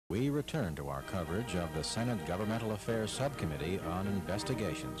We return to our coverage of the Senate Governmental Affairs Subcommittee on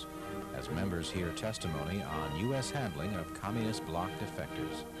Investigations as members hear testimony on U.S. handling of communist bloc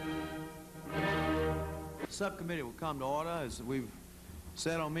defectors. The subcommittee will come to order. As we've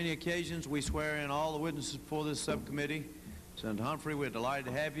said on many occasions, we swear in all the witnesses before this subcommittee. Senator Humphrey, we're delighted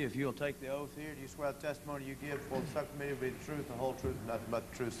to have you. If you'll take the oath here, do you swear the testimony you give before the subcommittee will be the truth, the whole truth, and nothing but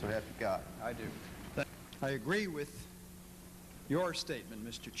the truth, so help you God? I do. I agree with your statement,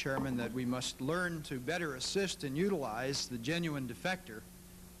 Mr. Chairman, that we must learn to better assist and utilize the genuine defector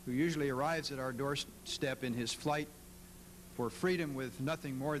who usually arrives at our doorstep in his flight for freedom with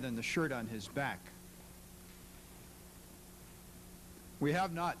nothing more than the shirt on his back. We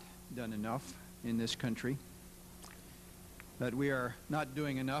have not done enough in this country. That we are not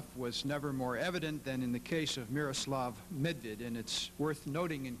doing enough was never more evident than in the case of Miroslav Medved, and it's worth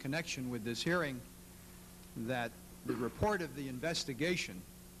noting in connection with this hearing that the report of the investigation,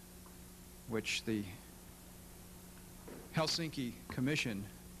 which the Helsinki Commission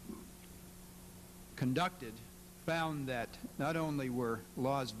conducted, found that not only were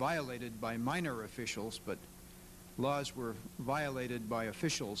laws violated by minor officials, but laws were violated by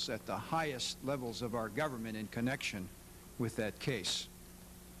officials at the highest levels of our government in connection with that case.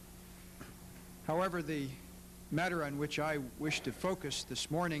 However, the matter on which I wish to focus this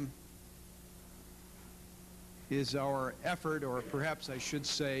morning is our effort, or perhaps I should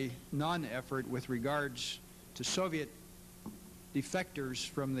say non-effort, with regards to Soviet defectors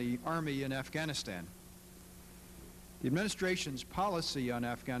from the Army in Afghanistan. The administration's policy on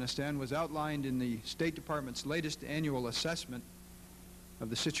Afghanistan was outlined in the State Department's latest annual assessment of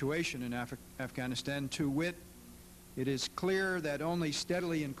the situation in Afghanistan, to wit, it is clear that only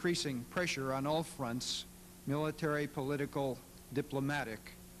steadily increasing pressure on all fronts, military, political,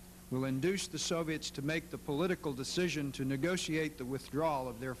 diplomatic, will induce the Soviets to make the political decision to negotiate the withdrawal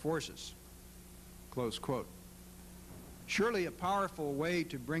of their forces. Close quote. Surely a powerful way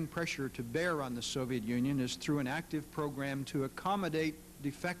to bring pressure to bear on the Soviet Union is through an active program to accommodate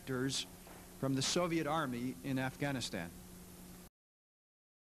defectors from the Soviet Army in Afghanistan.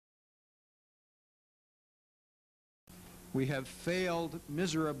 We have failed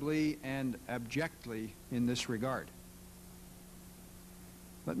miserably and abjectly in this regard.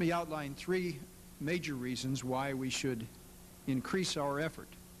 Let me outline three major reasons why we should increase our effort.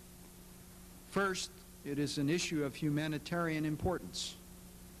 First, it is an issue of humanitarian importance.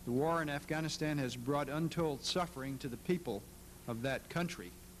 The war in Afghanistan has brought untold suffering to the people of that country.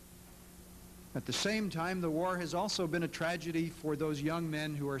 At the same time, the war has also been a tragedy for those young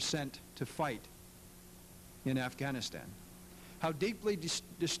men who are sent to fight in Afghanistan. How deeply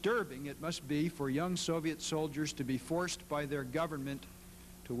disturbing it must be for young Soviet soldiers to be forced by their government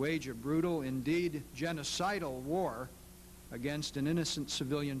to wage a brutal, indeed genocidal war against an innocent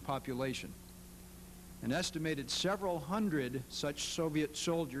civilian population. An estimated several hundred such Soviet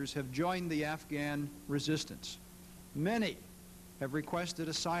soldiers have joined the Afghan resistance. Many have requested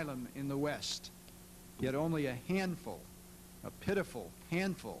asylum in the West, yet only a handful, a pitiful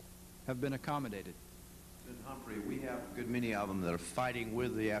handful, have been accommodated. Humphrey, we have a good many of them that are fighting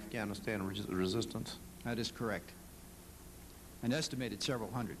with the Afghanistan resistance. That is correct. An estimated several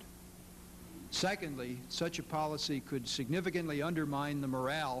hundred. Secondly, such a policy could significantly undermine the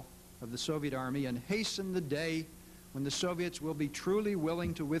morale of the Soviet Army and hasten the day when the Soviets will be truly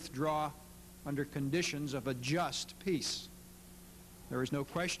willing to withdraw under conditions of a just peace. There is no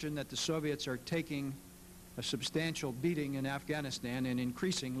question that the Soviets are taking a substantial beating in Afghanistan, and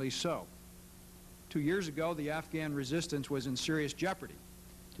increasingly so. 2 years ago, the Afghan resistance was in serious jeopardy.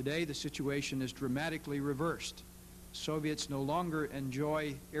 Today, the situation is dramatically reversed. Soviets no longer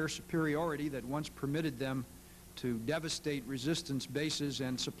enjoy air superiority that once permitted them to devastate resistance bases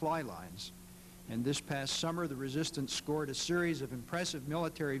and supply lines. And this past summer, the resistance scored a series of impressive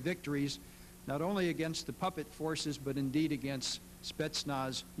military victories, not only against the puppet forces, but indeed against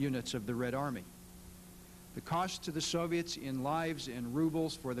Spetsnaz units of the Red Army. The cost to the Soviets in lives and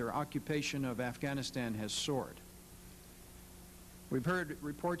rubles for their occupation of Afghanistan has soared. We've heard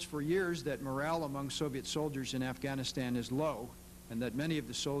reports for years that morale among Soviet soldiers in Afghanistan is low, and that many of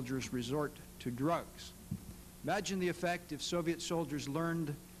the soldiers resort to drugs. Imagine the effect if Soviet soldiers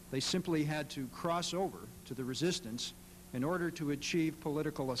learned they simply had to cross over to the resistance in order to achieve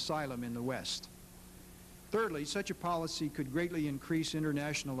political asylum in the West. Thirdly, such a policy could greatly increase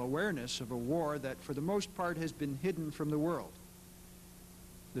international awareness of a war that for the most part has been hidden from the world.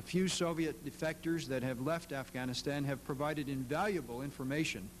 The few Soviet defectors that have left Afghanistan have provided invaluable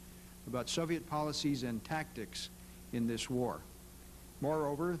information about Soviet policies and tactics in this war.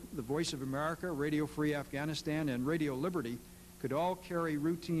 Moreover, the Voice of America, Radio Free Afghanistan, and Radio Liberty could all carry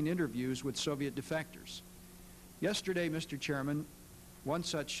routine interviews with Soviet defectors. Yesterday, Mr. Chairman, one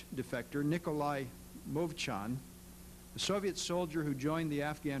such defector, Nikolai Movchan, a Soviet soldier who joined the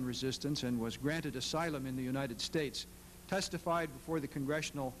Afghan resistance and was granted asylum in the United States, testified before the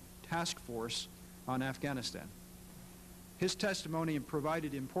Congressional Task Force on Afghanistan. His testimony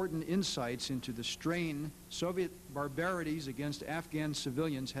provided important insights into the strain Soviet barbarities against Afghan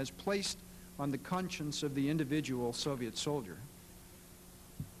civilians has placed on the conscience of the individual Soviet soldier.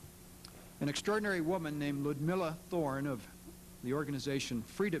 An extraordinary woman named Ludmila Thorne of the organization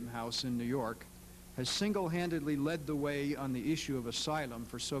Freedom House in New York has single-handedly led the way on the issue of asylum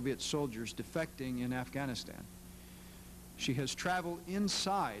for Soviet soldiers defecting in Afghanistan. She has traveled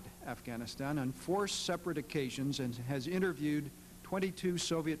inside Afghanistan on 4 separate occasions and has interviewed 22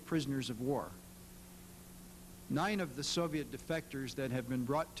 Soviet prisoners of war. 9 of the Soviet defectors that have been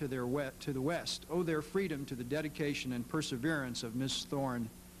brought to the West owe their freedom to the dedication and perseverance of Ms. Thorne.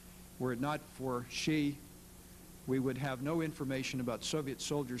 Were it not for she, we would have no information about Soviet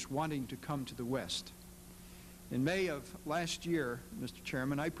soldiers wanting to come to the West. In May of last year, Mr.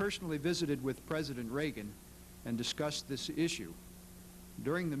 Chairman, I personally visited with President Reagan and discussed this issue.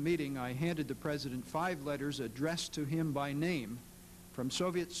 During the meeting, I handed the President 5 letters addressed to him by name from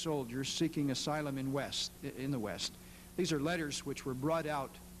Soviet soldiers seeking asylum in the West. These are letters which were brought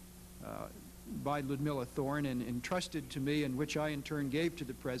out by Ludmila Thorne and entrusted to me, and which I in turn gave to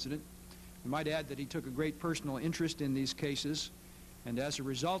the President. I might add that he took a great personal interest in these cases, and as a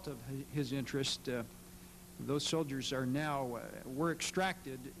result of his interest, those soldiers are now, were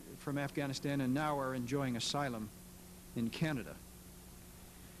extracted from Afghanistan and now are enjoying asylum in Canada.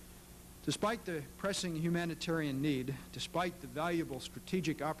 Despite the pressing humanitarian need, despite the valuable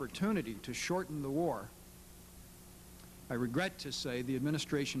strategic opportunity to shorten the war, I regret to say the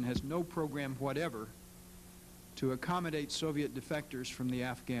administration has no program whatever to accommodate Soviet defectors from the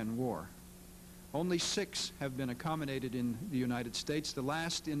Afghan war. Only 6 have been accommodated in the United States, the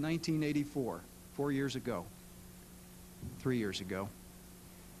last in 1984, 4 years ago, 3 years ago.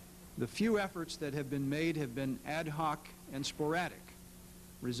 The few efforts that have been made have been ad hoc and sporadic,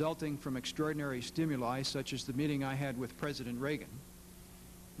 resulting from extraordinary stimuli such as the meeting I had with President Reagan.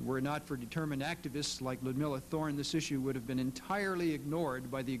 Were it not for determined activists like Ludmila Thorne, this issue would have been entirely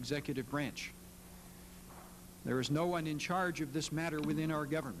ignored by the executive branch. There is no one in charge of this matter within our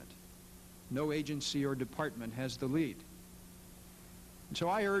government. No agency or department has the lead. And so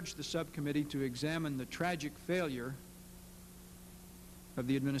I urge the subcommittee to examine the tragic failure of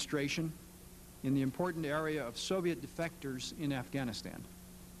the administration in the important area of Soviet defectors in Afghanistan.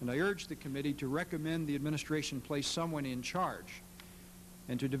 And I urge the committee to recommend the administration place someone in charge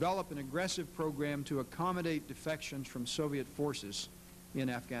and to develop an aggressive program to accommodate defections from Soviet forces in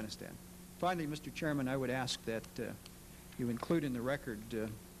Afghanistan. Finally, Mr. Chairman, I would ask that you include in the record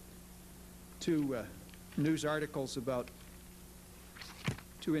 2 news articles about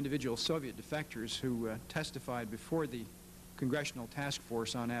 2 individual Soviet defectors who testified before the Congressional Task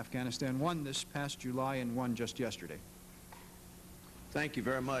Force on Afghanistan, one this past July and one just yesterday. Thank you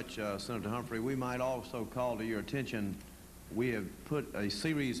very much, Senator Humphrey. We might also call to your attention, we have put a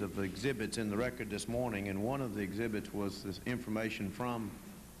series of exhibits in the record this morning, and one of the exhibits was this information from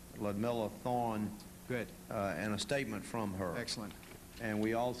Ludmila Thorne. Good. And a statement from her. Excellent. And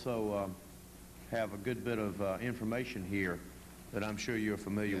we also have a good bit of information here that I'm sure you're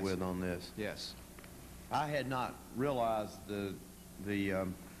familiar Yes. with on this. Yes. I had not realized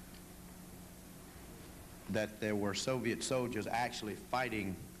that there were Soviet soldiers actually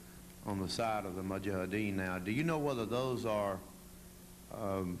fighting on the side of the Mujahedin now. Do you know whether those are,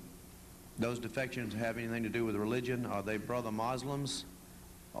 those defections have anything to do with religion? Are they brother Muslims,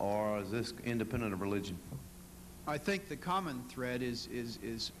 or is this independent of religion? I think the common thread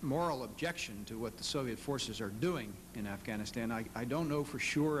is moral objection to what the Soviet forces are doing in Afghanistan. I don't know for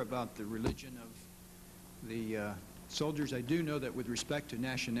sure about the religion of the soldiers. I do know that with respect to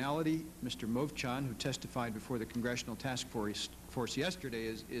nationality, Mr. Movchan, who testified before the Congressional Task Force yesterday,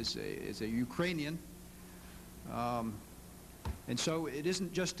 is a Ukrainian. And so it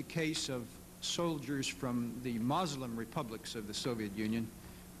isn't just a case of soldiers from the Muslim republics of the Soviet Union,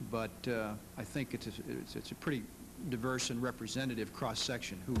 but I think it's a pretty diverse and representative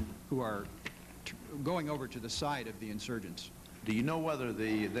cross-section who are going over to the side of the insurgents. Do you know whether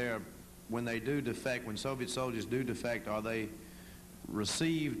when they do defect, when Soviet soldiers do defect, are they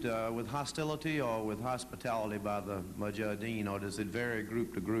received with hostility or with hospitality by the Mujahedin, or does it vary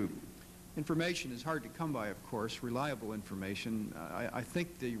group to group? Information is hard to come by, of course, reliable information. I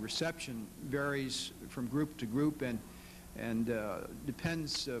think the reception varies from group to group and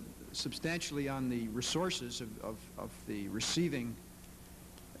depends substantially on the resources of the receiving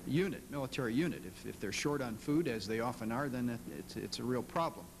unit, military unit. If they're short on food, as they often are, then it's a real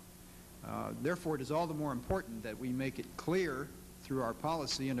problem. Therefore, it is all the more important that we make it clear through our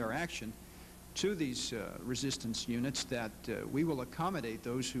policy and our action to these resistance units that we will accommodate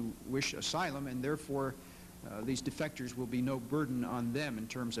those who wish asylum, and therefore these defectors will be no burden on them in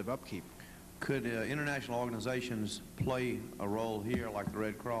terms of upkeep. Could international organizations play a role here, like the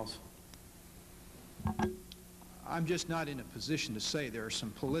Red Cross? I'm just not in a position to say. There are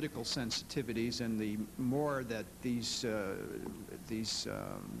some political sensitivities, and the more that these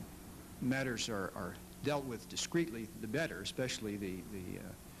matters are dealt with discreetly, the better, especially the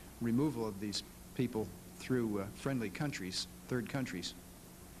removal of these people through friendly countries, third countries.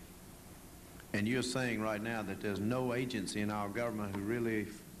 And you're saying right now that there's no agency in our government who really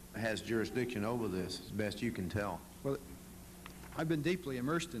has jurisdiction over this, as best you can tell? Well, I've been deeply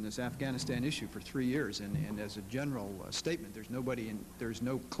immersed in this Afghanistan issue for 3 years, and as a general statement, there's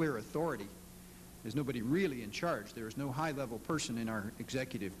no clear authority. There's nobody really in charge. There is no high-level person in our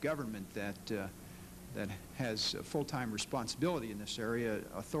executive government that has full-time responsibility in this area.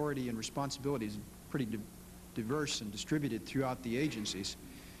 Authority and responsibility is pretty diverse and distributed throughout the agencies.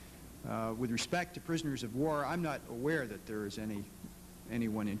 With respect to prisoners of war, I'm not aware that there is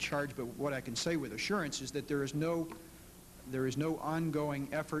anyone in charge, but what I can say with assurance is that there is no ongoing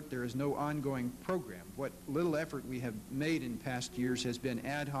effort, there is no ongoing program. What little effort we have made in past years has been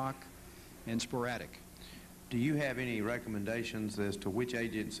ad hoc and sporadic. Do you have any recommendations as to which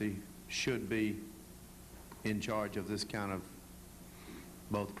agency should be in charge of this kind of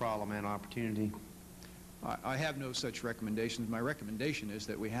both problem and opportunity? I have no such recommendations. My recommendation is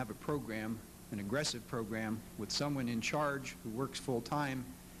that we have a program, an aggressive program, with someone in charge who works full-time,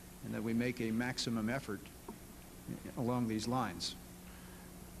 and that we make a maximum effort along these lines.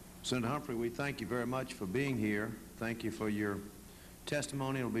 Senator Humphrey, we thank you very much for being here. Thank you for your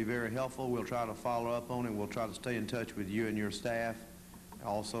testimony. It'll be very helpful. We'll try to follow up on it. We'll try to stay in touch with you and your staff.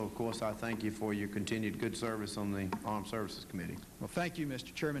 Also, of course, I thank you for your continued good service on the Armed Services Committee. Well, thank you,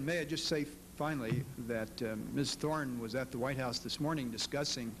 Mr. Chairman. May I just say finally that Ms. Thorne was at the White House this morning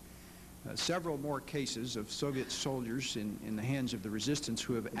discussing several more cases of Soviet soldiers in the hands of the resistance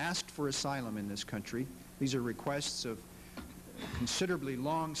who have asked for asylum in this country. These are requests of considerably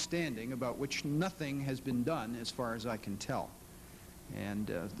long standing about which nothing has been done as far as I can tell.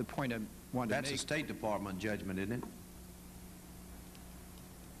 And the point I want to make... That's a State Department judgment, isn't it?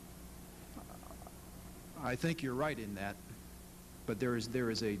 I think you're right in that, but there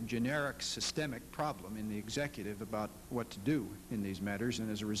is a generic systemic problem in the executive about what to do in these matters,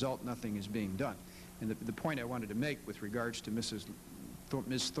 and as a result, nothing is being done. And the point I wanted to make with regards to Ms.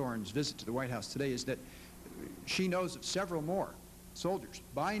 Thorne's visit to the White House today is that she knows of several more soldiers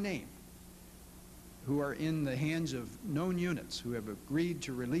by name who are in the hands of known units who have agreed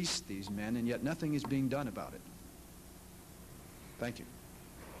to release these men, and yet nothing is being done about it. Thank you.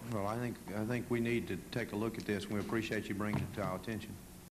 Well, I think we need to take a look at this, and we appreciate you bringing it to our attention.